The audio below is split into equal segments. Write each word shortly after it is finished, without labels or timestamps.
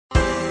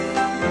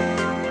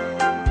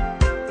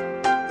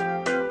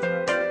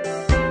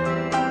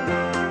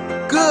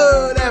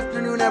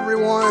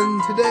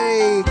everyone.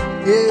 Today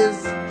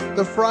is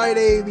the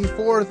Friday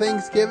before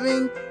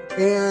Thanksgiving,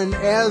 and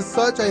as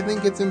such, I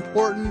think it's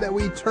important that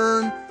we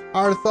turn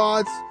our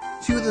thoughts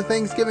to the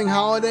Thanksgiving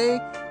holiday.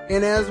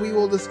 And as we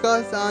will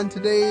discuss on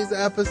today's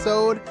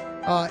episode,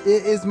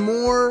 it is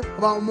more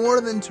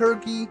than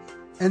turkey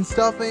and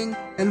stuffing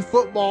and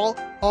football,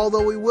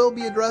 although we will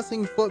be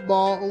addressing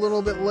football a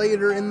little bit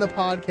later in the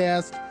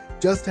podcast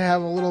just to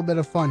have a little bit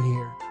of fun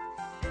here.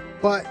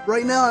 But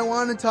right now I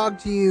want to talk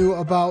to you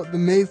about the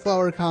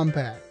Mayflower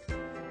Compact.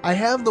 I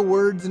have the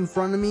words in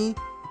front of me,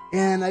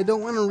 and I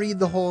don't want to read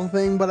the whole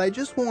thing, but I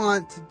just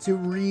want to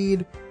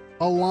read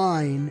a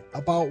line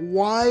about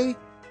why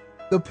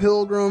the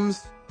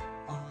Pilgrims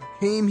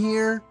came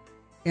here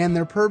and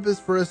their purpose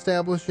for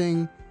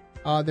establishing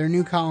their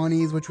new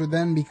colonies, which would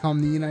then become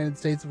the United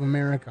States of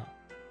America.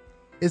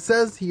 It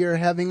says here,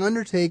 having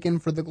undertaken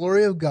for the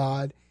glory of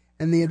God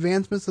and the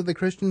advancements of the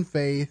Christian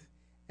faith,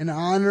 in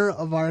honor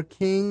of our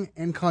king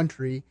and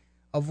country,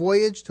 a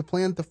voyage to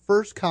plant the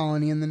first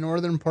colony in the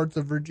northern parts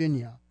of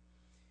Virginia.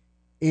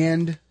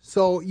 And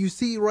so you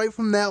see right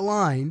from that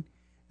line,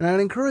 and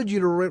I'd encourage you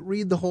to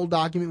read the whole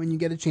document when you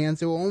get a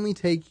chance. It will only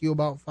take you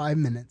about 5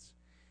 minutes.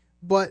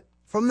 But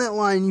from that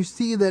line, you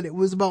see that it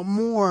was about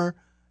more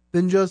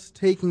than just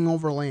taking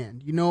over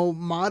land. You know,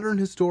 modern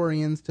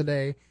historians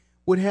today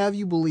would have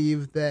you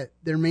believe that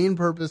their main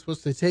purpose was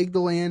to take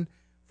the land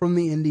from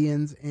the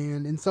Indians,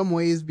 and in some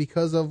ways,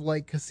 because of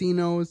like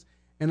casinos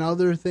and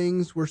other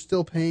things, we're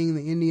still paying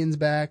the Indians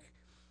back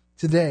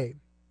today.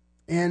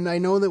 And I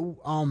know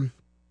that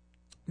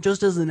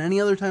just as in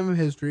any other time of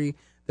history,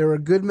 there were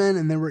good men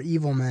and there were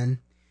evil men.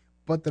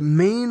 But the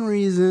main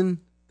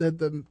reason that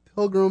the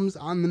Pilgrims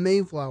on the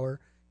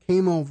Mayflower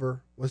came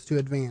over was to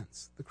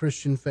advance the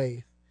Christian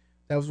faith.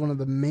 That was one of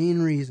the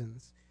main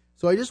reasons.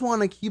 So I just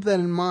want to keep that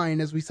in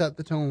mind as we set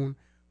the tone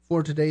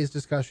for today's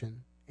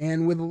discussion.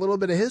 And with a little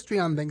bit of history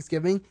on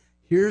Thanksgiving,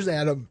 here's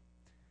Adam.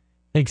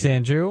 Thanks,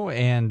 Andrew.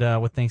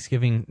 And with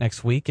Thanksgiving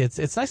next week,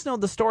 it's nice to know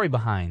the story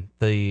behind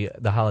the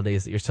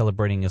holidays that you're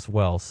celebrating as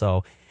well.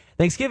 So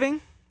Thanksgiving,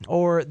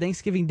 or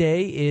Thanksgiving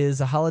Day, is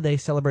a holiday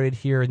celebrated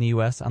here in the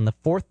U.S. on the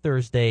fourth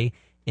Thursday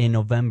in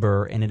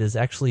November, and it has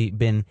actually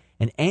been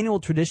an annual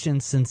tradition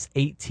since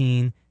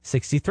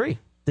 1863.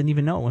 Didn't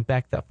even know it went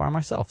back that far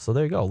myself. So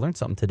there you go. Learned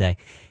something today.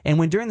 And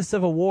when during the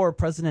Civil War,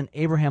 President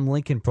Abraham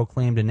Lincoln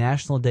proclaimed a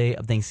national day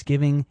of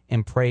thanksgiving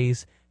and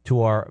praise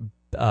to our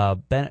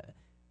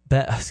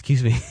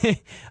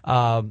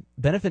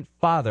beneficent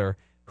Father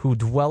who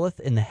dwelleth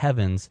in the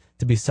heavens,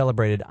 to be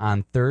celebrated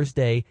on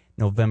Thursday,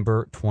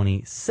 November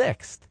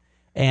 26th.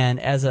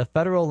 And as a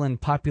federal and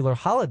popular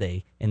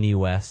holiday in the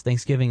U.S.,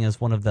 Thanksgiving is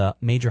one of the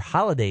major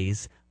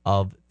holidays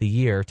of the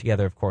year,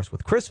 together, of course,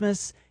 with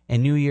Christmas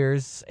and New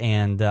Year's,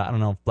 and I don't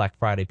know if Black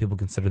Friday people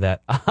consider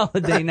that a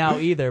holiday now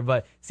either,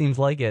 but seems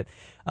like it.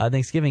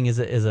 Thanksgiving is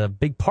a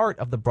big part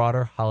of the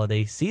broader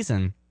holiday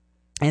season.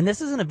 And this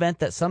is an event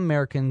that some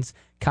Americans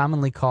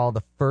commonly call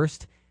the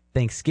first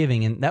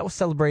Thanksgiving, and that was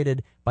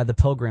celebrated by the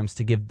Pilgrims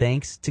to give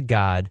thanks to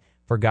God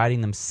for guiding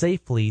them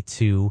safely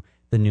to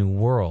the New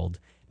World.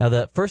 Now,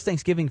 the first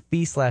Thanksgiving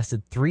feast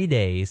lasted 3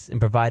 days and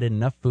provided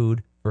enough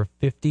food for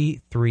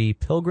 53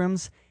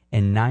 Pilgrims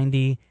and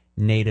 90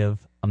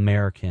 Native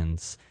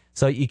Americans.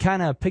 So you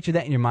kind of picture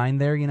that in your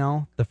mind there, you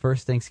know, the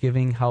first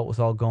Thanksgiving, how it was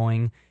all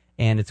going.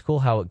 And it's cool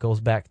how it goes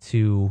back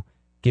to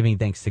giving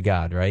thanks to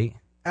God, right?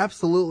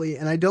 Absolutely.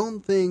 And I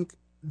don't think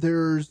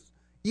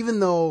even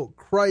though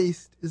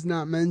Christ is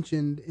not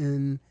mentioned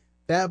in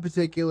that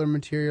particular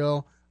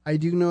material, I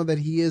do know that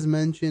he is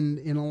mentioned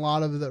in a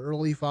lot of the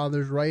early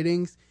fathers'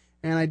 writings.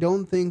 And I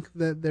don't think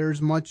that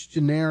there's much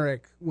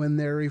generic when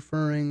they're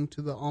referring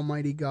to the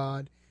Almighty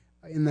God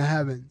in the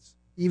heavens.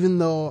 Even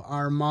though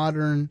our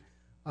modern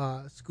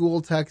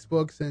school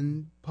textbooks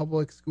and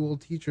public school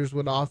teachers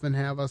would often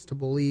have us to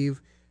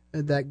believe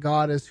that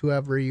God is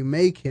whoever you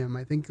make him,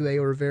 I think they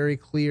were very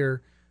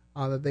clear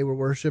that they were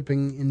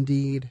worshiping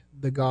indeed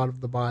the God of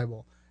the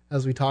Bible.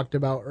 As we talked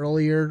about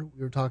earlier,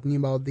 we were talking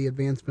about the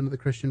advancement of the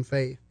Christian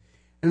faith.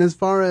 And as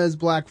far as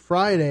Black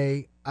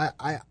Friday,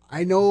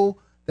 I know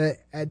that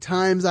at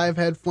times I've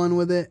had fun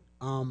with it.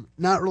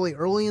 Not really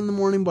early in the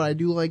morning, but I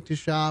do like to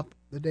shop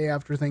the day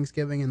after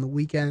Thanksgiving and the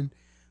weekend.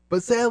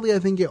 But sadly, I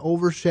think it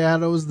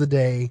overshadows the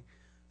day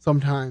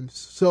sometimes.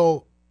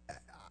 So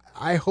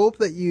I hope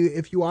that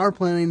if you are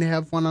planning to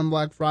have fun on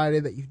Black Friday,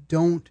 that you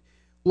don't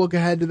look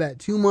ahead to that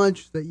too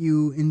much, that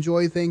you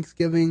enjoy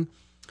Thanksgiving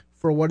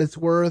for what it's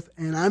worth.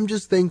 And I'm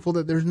just thankful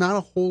that there's not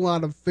a whole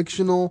lot of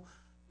fictional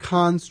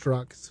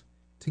constructs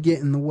to get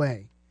in the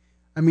way.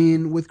 I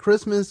mean, with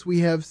Christmas, we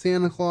have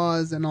Santa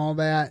Claus and all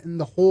that, and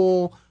the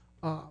whole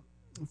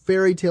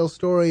fairy tale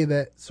story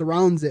that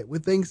surrounds it.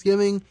 With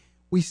Thanksgiving,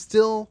 we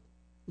still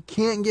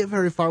can't get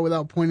very far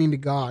without pointing to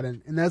God,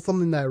 and that's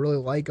something that I really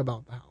like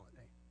about the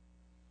holiday.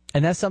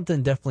 And that's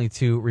something definitely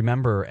to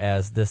remember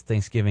as this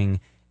Thanksgiving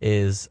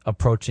is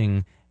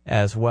approaching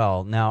as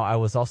well. Now, I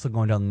was also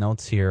going down the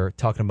notes here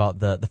talking about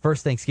the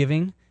first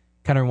Thanksgiving,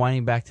 kind of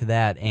rewinding back to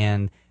that.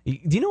 And do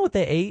you know what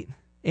they ate,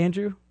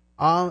 Andrew?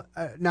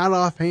 Not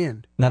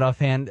offhand. Not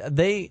offhand.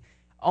 They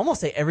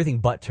almost ate everything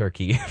but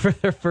turkey for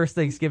their first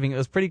Thanksgiving. It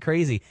was pretty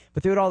crazy.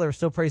 But through it all, they were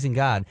still praising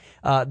God.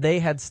 They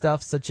had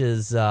stuff such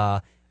as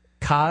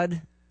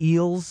cod,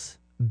 eels,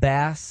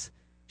 bass,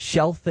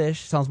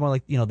 shellfish. Sounds more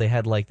like, they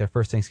had like their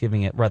first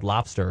Thanksgiving at Red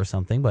Lobster or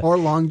something. But or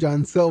Long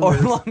John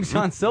Silver's. Or Long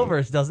John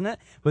Silver's, doesn't it?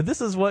 But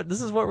this is what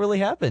really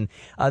happened.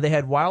 They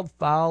had wild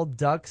fowl,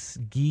 ducks,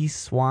 geese,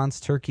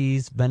 swans,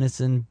 turkeys,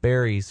 venison,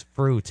 berries,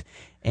 fruit,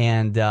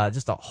 and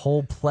just a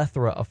whole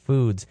plethora of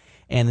foods.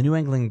 And the New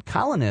England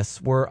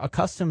colonists were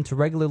accustomed to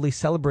regularly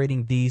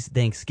celebrating these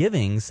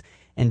Thanksgivings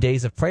and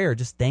days of prayer,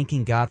 just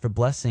thanking God for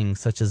blessings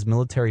such as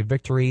military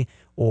victory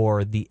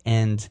or the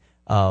end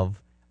of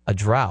a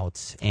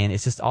drought. And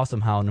it's just awesome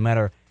how no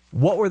matter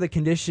what were the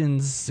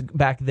conditions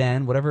back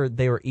then, whatever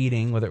they were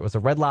eating, whether it was a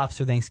Red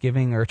Lobster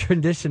Thanksgiving or a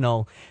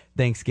traditional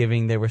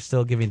Thanksgiving, they were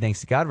still giving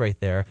thanks to God right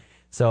there.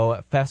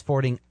 So fast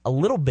forwarding a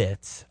little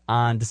bit,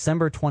 on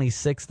December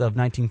 26th of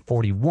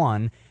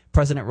 1941,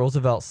 President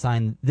Roosevelt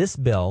signed this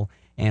bill,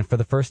 and for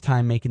the first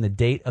time making the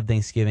date of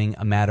Thanksgiving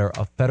a matter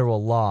of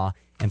federal law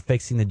and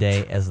fixing the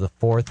day as the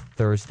fourth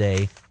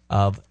Thursday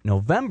of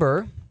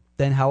November.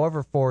 Then,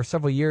 however, for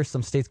several years,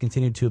 some states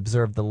continued to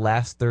observe the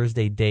last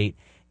Thursday date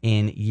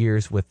in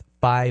years with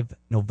 5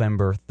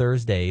 November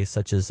Thursdays,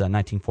 such as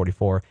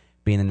 1944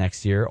 being the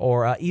next year,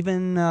 or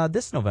even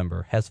this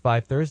November has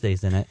 5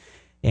 Thursdays in it.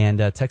 And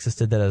Texas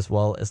did that as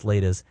well as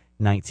late as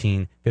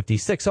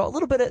 1956. So a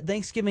little bit of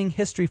Thanksgiving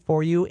history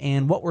for you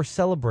and what we're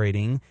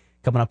celebrating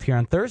coming up here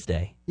on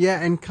Thursday.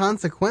 Yeah, and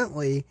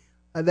consequently,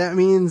 that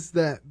means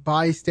that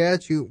by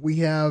statute, we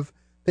have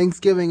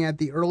Thanksgiving at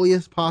the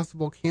earliest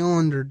possible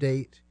calendar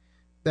date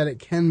that it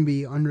can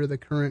be under the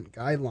current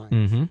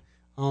guidelines.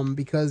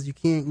 Because you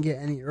can't get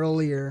any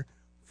earlier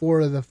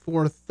for the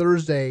fourth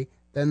Thursday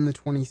than the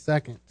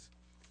 22nd.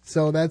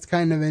 So that's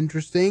kind of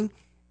interesting.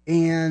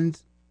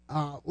 And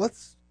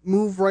let's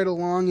move right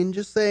along and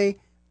just say,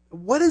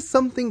 what is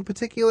something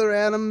particular,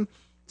 Adam,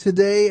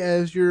 today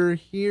as you're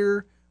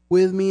here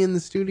with me in the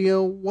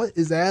studio? What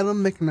is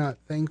Adam McNutt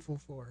thankful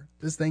for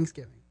this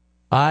Thanksgiving?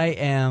 I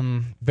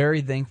am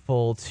very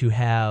thankful to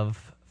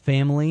have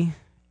family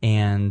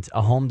and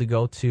a home to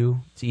go to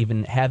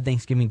even have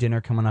Thanksgiving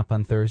dinner coming up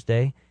on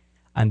Thursday.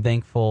 I'm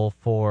thankful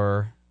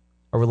for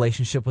a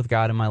relationship with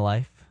God in my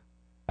life.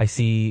 I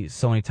see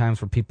so many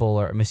times where people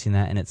are missing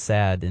that, and it's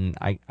sad, and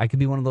I could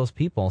be one of those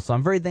people. So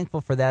I'm very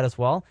thankful for that as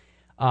well.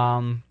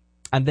 I'm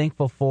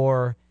thankful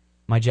for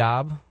my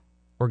job,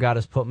 where God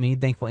has put me.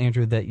 Thankful,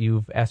 Andrew, that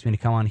you've asked me to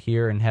come on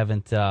here and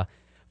haven't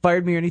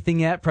fired me or anything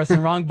yet, pressing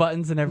wrong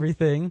buttons and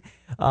everything.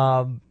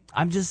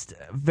 I'm just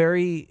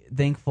very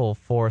thankful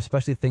for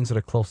especially things that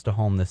are close to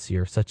home this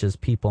year, such as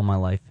people in my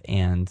life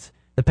and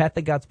the path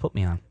that God's put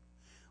me on.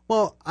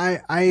 Well,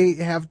 I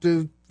have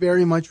to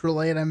very much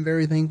relate. I'm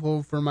very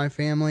thankful for my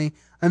family.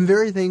 I'm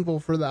very thankful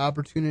for the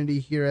opportunity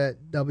here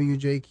at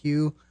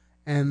WJQ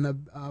and the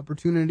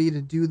opportunity to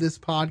do this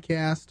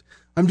podcast.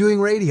 I'm doing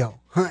radio.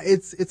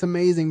 It's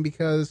amazing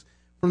because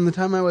from the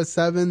time I was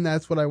 7,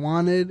 that's what I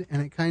wanted,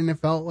 and it kind of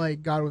felt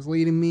like God was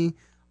leading me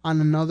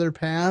on another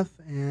path,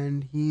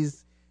 and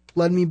He's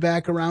led me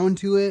back around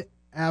to it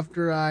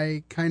after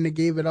I kind of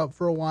gave it up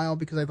for a while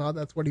because I thought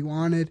that's what He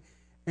wanted,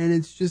 and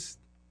it's just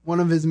one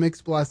of His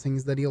mixed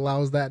blessings that He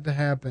allows that to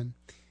happen.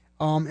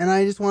 And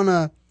I just want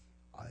to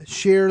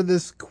share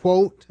this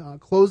quote,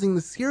 closing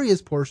the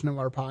serious portion of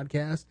our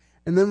podcast,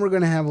 and then we're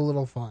going to have a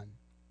little fun.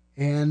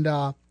 And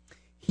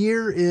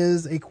here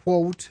is a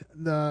quote.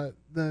 The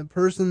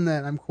person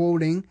that I'm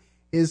quoting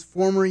is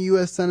former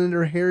U.S.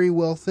 Senator Harry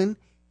Wilson.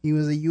 He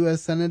was a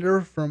U.S.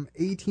 Senator from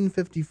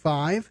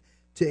 1855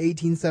 to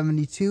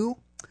 1872,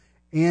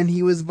 and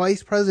he was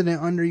Vice President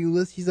under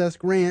Ulysses S.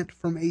 Grant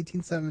from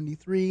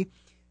 1873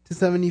 to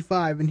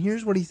 75. And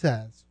here's what he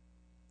says.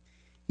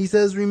 He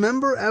says,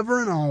 "Remember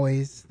ever and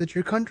always that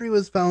your country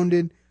was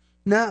founded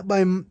not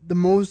by the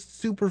most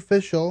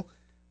superficial,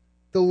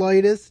 the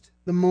lightest,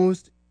 the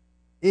most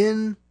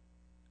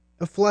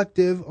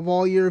inafflictive of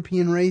all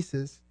European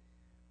races,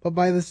 but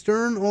by the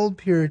stern old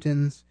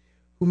Puritans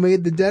who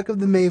made the deck of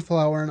the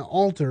Mayflower an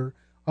altar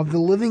of the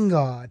living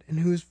God, and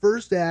whose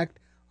first act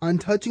on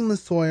touching the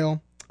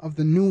soil of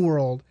the New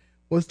World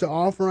was to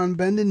offer on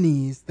bended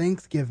knees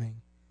thanksgiving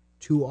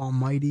to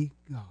Almighty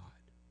God."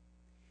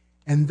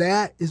 And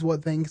that is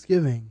what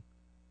Thanksgiving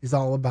is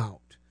all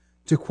about,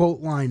 to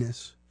quote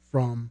Linus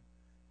from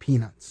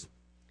Peanuts.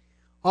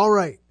 All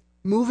right,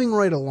 moving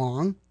right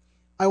along,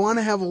 I want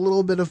to have a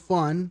little bit of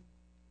fun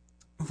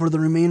for the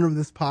remainder of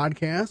this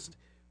podcast.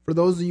 For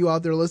those of you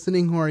out there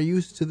listening who are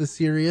used to the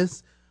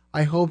serious,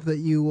 I hope that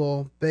you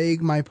will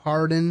beg my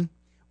pardon,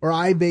 or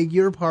I beg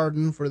your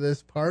pardon for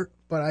this part,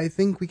 but I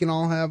think we can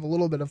all have a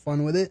little bit of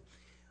fun with it.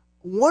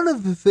 One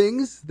of the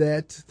things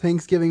that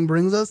Thanksgiving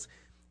brings us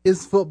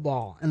is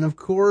football. And of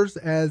course,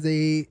 as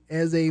a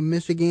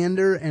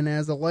Michigander and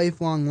as a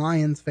lifelong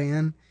Lions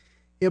fan,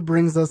 it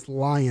brings us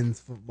Lions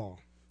football.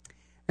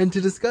 And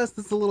to discuss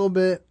this a little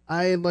bit,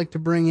 I'd like to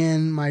bring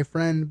in my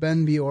friend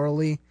Ben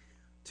Biorley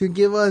to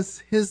give us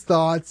his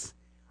thoughts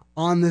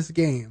on this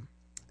game.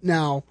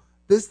 Now,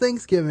 this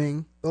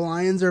Thanksgiving, the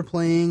Lions are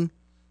playing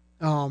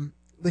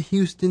the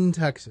Houston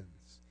Texans.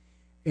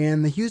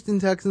 And the Houston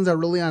Texans are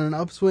really on an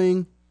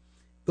upswing.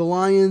 The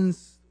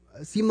Lions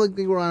seem like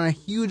they were on a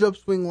huge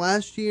upswing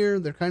last year.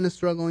 They're kind of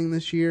struggling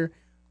this year.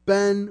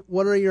 Ben,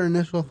 what are your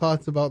initial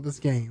thoughts about this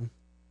game?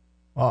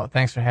 Well,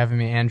 thanks for having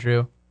me,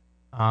 Andrew.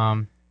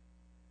 I'm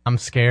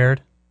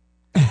scared.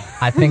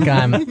 I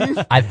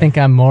think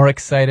I'm more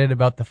excited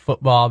about the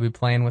football I'll be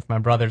playing with my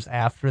brothers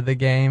after the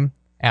game,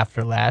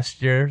 after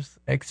last year's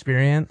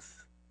experience.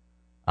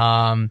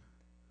 Lions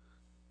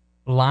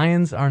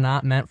are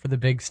not meant for the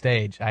big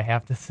stage, I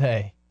have to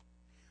say.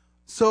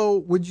 So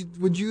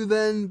would you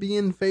then be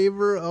in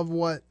favor of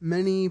what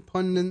many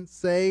pundits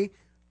say,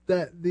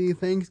 that the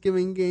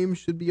Thanksgiving game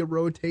should be a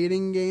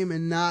rotating game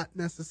and not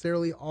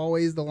necessarily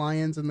always the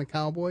Lions and the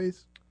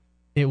Cowboys?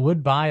 It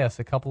would buy us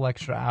a couple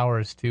extra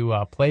hours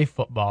to play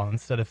football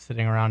instead of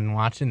sitting around and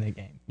watching the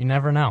game. You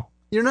never know.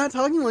 You're not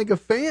talking like a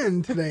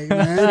fan today,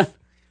 man.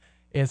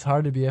 It's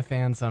hard to be a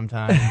fan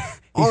sometimes.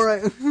 All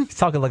right. He's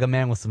talking like a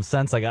man with some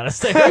sense, I gotta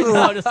say right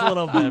now, just a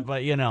little bit,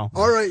 but you know.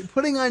 All right,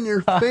 putting on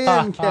your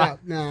fan cap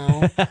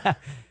now.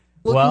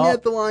 Looking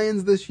at the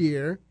Lions this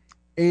year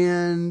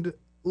and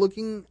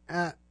looking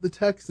at the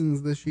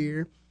Texans this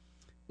year,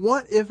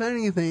 what, if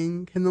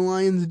anything, can the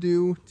Lions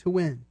do to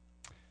win?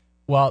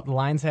 Well, the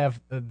Lions have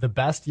the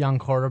best young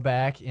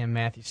quarterback in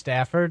Matthew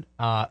Stafford,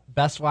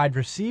 best wide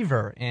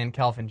receiver in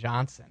Kelvin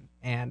Johnson,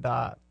 and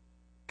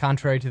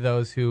contrary to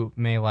those who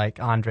may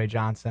like Andre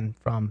Johnson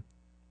from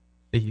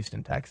the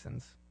Houston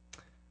Texans.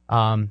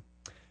 And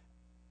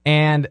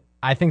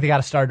I think they got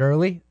to start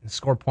early,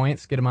 score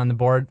points, get them on the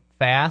board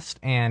fast,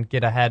 and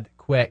get ahead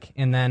quick,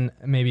 and then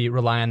maybe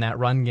rely on that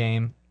run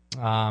game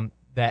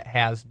that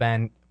has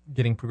been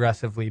getting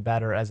progressively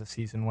better as the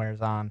season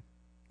wears on.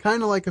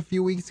 Kind of like a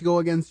few weeks ago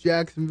against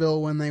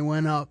Jacksonville when they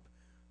went up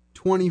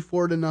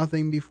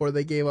 24-0 before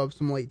they gave up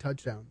some late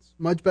touchdowns.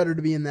 Much better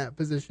to be in that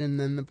position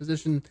than the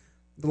position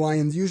the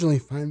Lions usually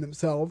find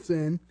themselves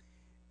in.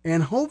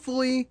 And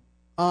hopefully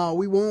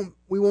we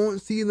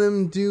won't see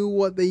them do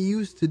what they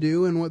used to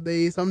do and what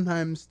they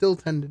sometimes still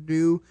tend to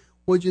do,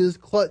 which is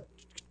clutch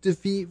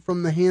defeat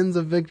from the hands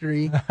of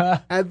victory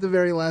at the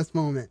very last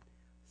moment.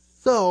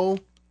 So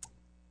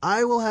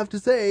I will have to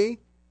say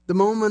the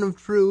moment of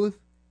truth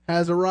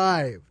has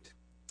arrived.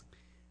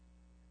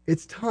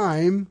 It's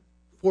time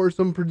for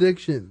some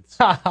predictions.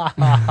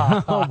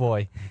 Oh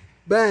boy.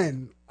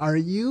 Ben, are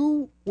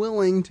you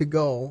willing to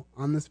go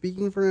on the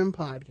Speaking for Him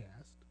podcast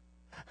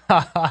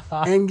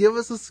and give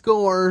us a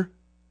score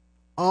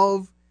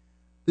of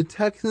the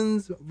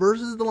Texans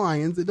versus the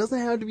Lions? It doesn't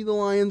have to be the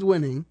Lions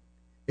winning.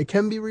 It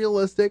can be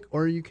realistic,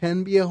 or you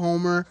can be a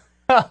homer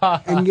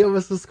and give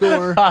us a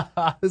score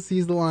that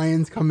sees the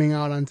Lions coming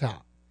out on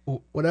top.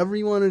 Whatever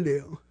you want to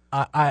do.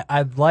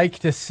 I'd like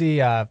to see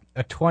a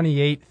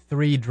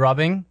 28-3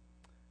 drubbing,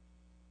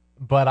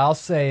 but I'll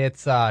say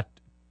it's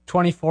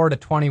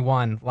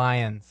 24-21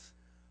 Lions.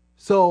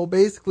 So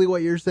basically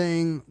what you're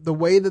saying, the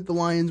way that the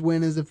Lions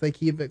win is if they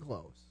keep it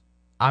close.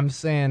 I'm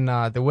saying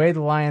the way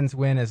the Lions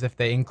win is if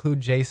they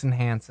include Jason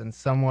Hansen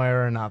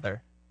somewhere or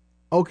another.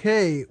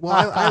 Okay,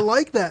 well, I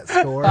like that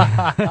score.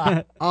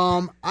 I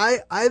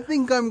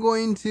think I'm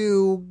going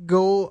to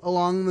go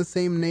along the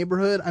same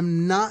neighborhood.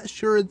 I'm not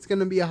sure it's going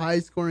to be a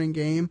high-scoring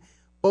game.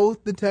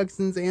 Both the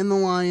Texans and the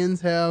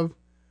Lions have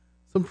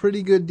some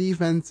pretty good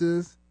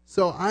defenses.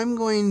 So I'm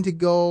going to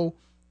go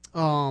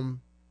a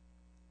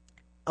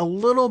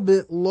little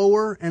bit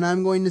lower, and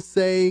I'm going to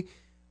say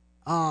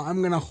I'm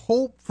going to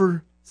hope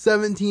for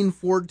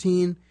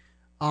 17-14,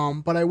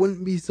 but I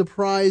wouldn't be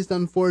surprised,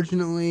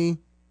 unfortunately,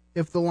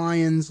 if the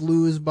Lions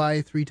lose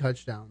by 3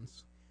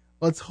 touchdowns.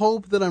 Let's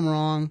hope that I'm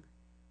wrong,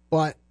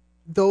 but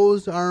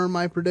those are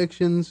my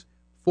predictions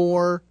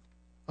for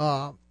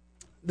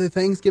the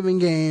Thanksgiving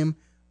game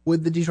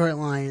with the Detroit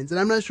Lions. And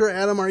I'm not sure,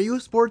 Adam, are you a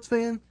sports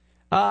fan?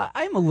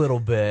 I'm a little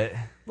bit.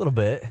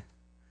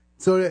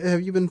 So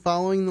have you been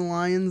following the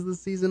Lions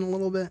this season a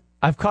little bit?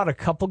 I've caught a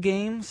couple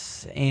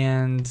games,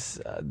 and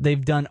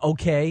they've done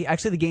okay.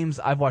 Actually, the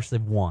games I've watched,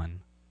 they've won.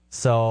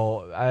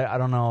 So I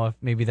don't know if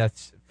maybe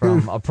that's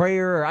from a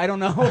prayer, or I don't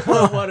know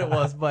what it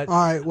was. But all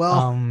right,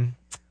 well,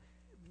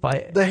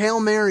 the Hail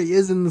Mary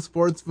is in the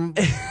sports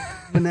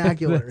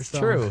vernacular. That's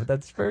true.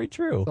 That's very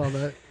true. So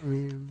that, I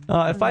mean,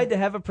 if I had to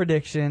have a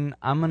prediction,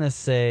 I'm going to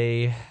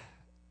say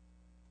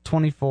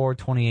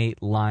 24-28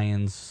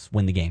 Lions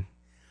win the game.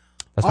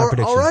 That's my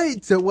prediction. All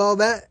right. So, well,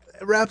 that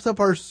wraps up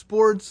our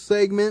sports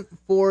segment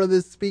for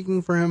this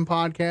Speaking for Him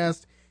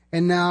podcast.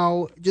 And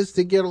now, just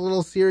to get a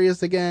little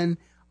serious again,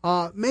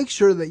 make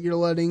sure that you're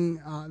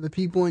letting the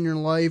people in your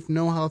life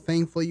know how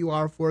thankful you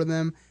are for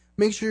them.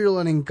 Make sure you're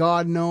letting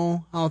God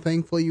know how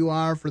thankful you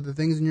are for the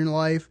things in your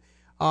life.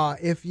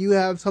 If you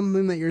have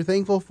something that you're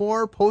thankful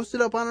for, post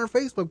it up on our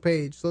Facebook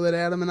page so that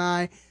Adam and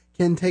I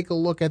can take a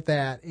look at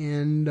that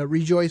and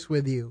rejoice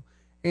with you.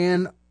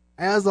 And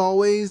as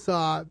always,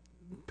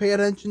 pay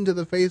attention to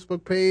the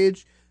Facebook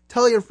page.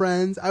 Tell your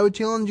friends. I would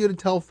challenge you to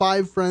tell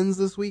 5 friends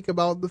this week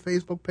about the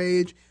Facebook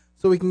page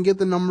so we can get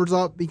the numbers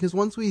up, because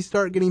once we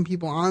start getting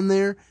people on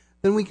there,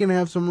 then we can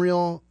have some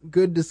real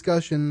good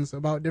discussions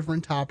about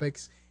different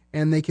topics,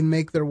 and they can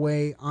make their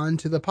way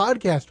onto the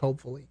podcast,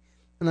 hopefully.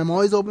 And I'm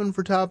always open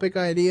for topic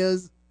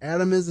ideas.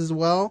 Adam is as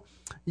well.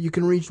 You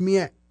can reach me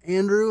at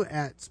Andrew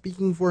at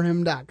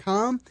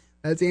speakingforhim.com.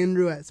 That's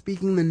Andrew at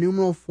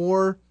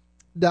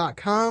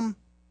speakingthenumeral4.com.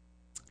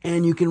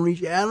 And you can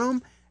reach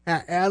Adam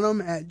at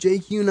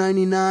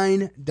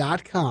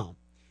jq99.com.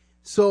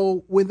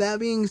 So with that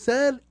being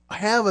said,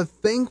 have a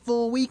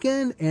thankful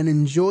weekend and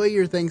enjoy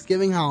your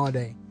Thanksgiving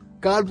holiday.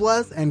 God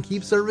bless and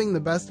keep serving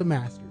the best of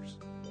masters.